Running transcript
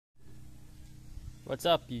What's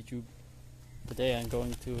up, YouTube? Today I'm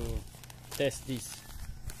going to test this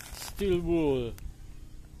steel wool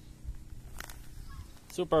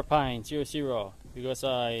Super Pine 00 because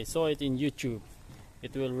I saw it in YouTube.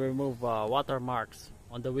 It will remove watermarks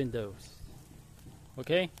on the windows.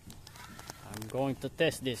 Okay, I'm going to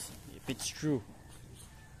test this if it's true,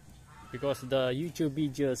 because the YouTube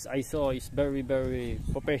videos I saw is very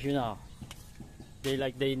professional.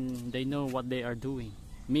 They know what they are doing.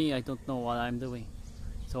 Me, I don't know what I'm doing,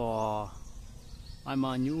 so I'm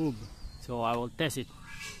a noob, so I will test it.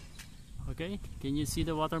 Okay, can you see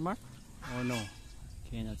the watermark? Oh no,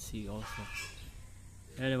 cannot see also.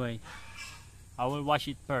 Anyway, I will wash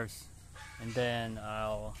it first, and then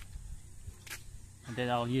I'll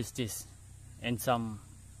use this and some.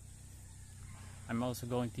 I'm also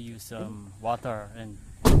going to use some water and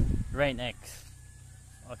Rain-X.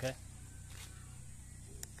 Okay.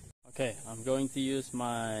 Okay, I'm going to use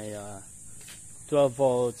my 12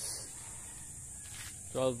 volts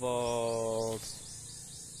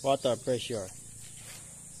water pressure.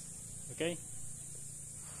 Okay,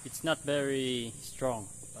 it's not very strong,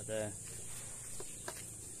 but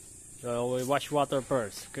so we wash water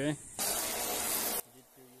first. Okay, we need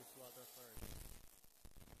to use water first.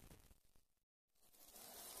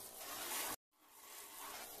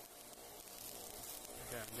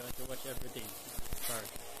 Okay, I'm going to wash everything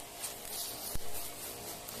first.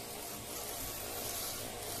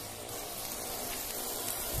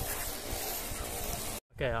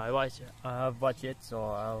 Okay, I have watched it,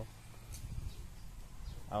 so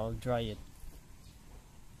I'll dry it.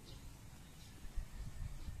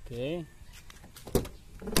 Okay,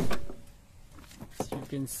 as you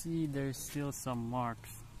can see, there's still some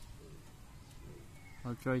marks.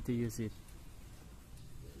 I'll try to use it.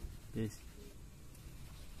 This.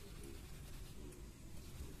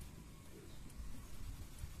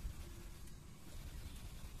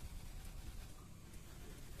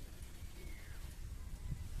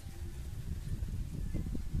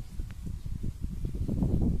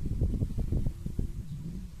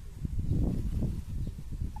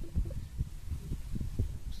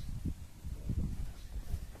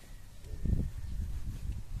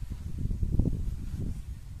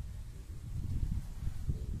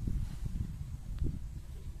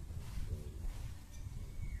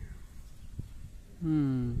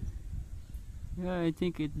 Yeah, I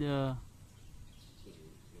think it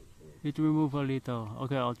removed a little.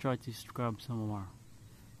 Okay, I'll try to scrub some more.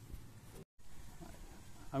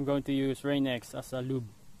 I'm going to use Rain-X as a lube.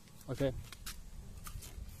 Okay.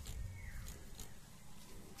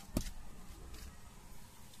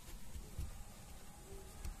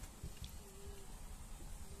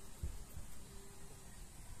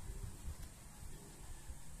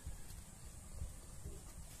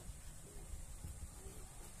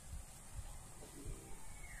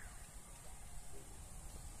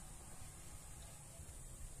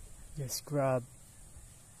 Just scrub,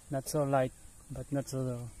 not so light, but not so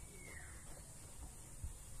low.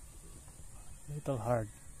 Little hard,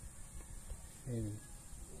 maybe.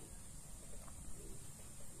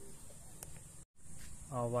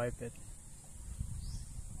 I'll wipe it.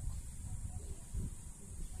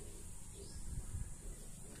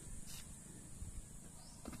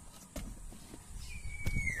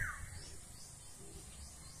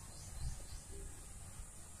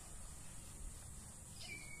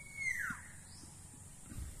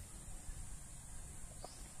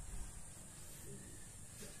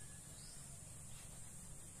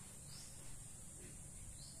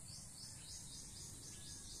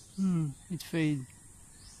 It faded,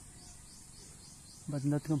 but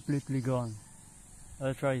not completely gone.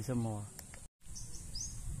 I'll try some more.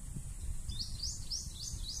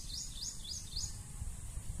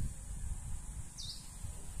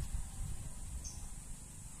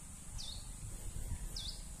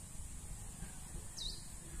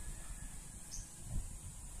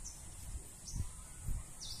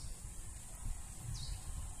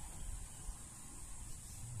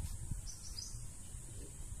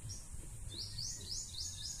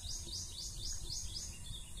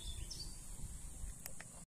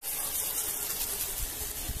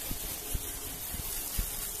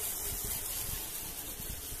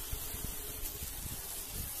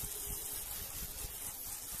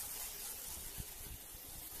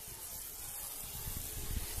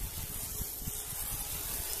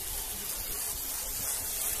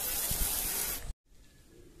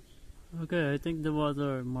 Okay, I think the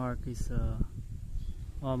watermark is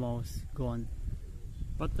almost gone,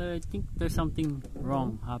 but I think there's something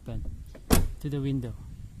wrong happened to the window.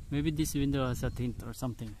 Maybe this window has a tint or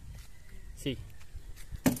something. See,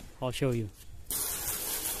 I'll show you.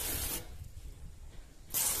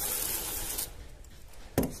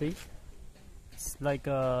 See, it's like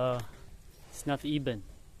it's not even.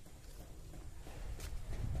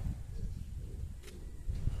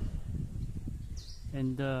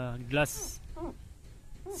 And the glass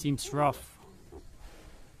seems rough.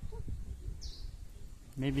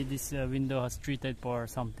 Maybe this window has treated for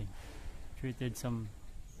something. Treated some.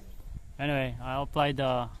 Anyway, I'll apply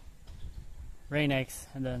the Rain-X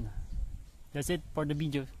and then that's it for the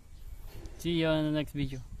video. See you in the next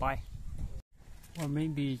video. Bye. Or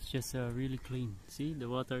maybe it's just really clean. See, the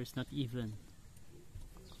water is not even.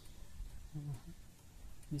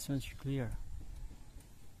 This one's clear.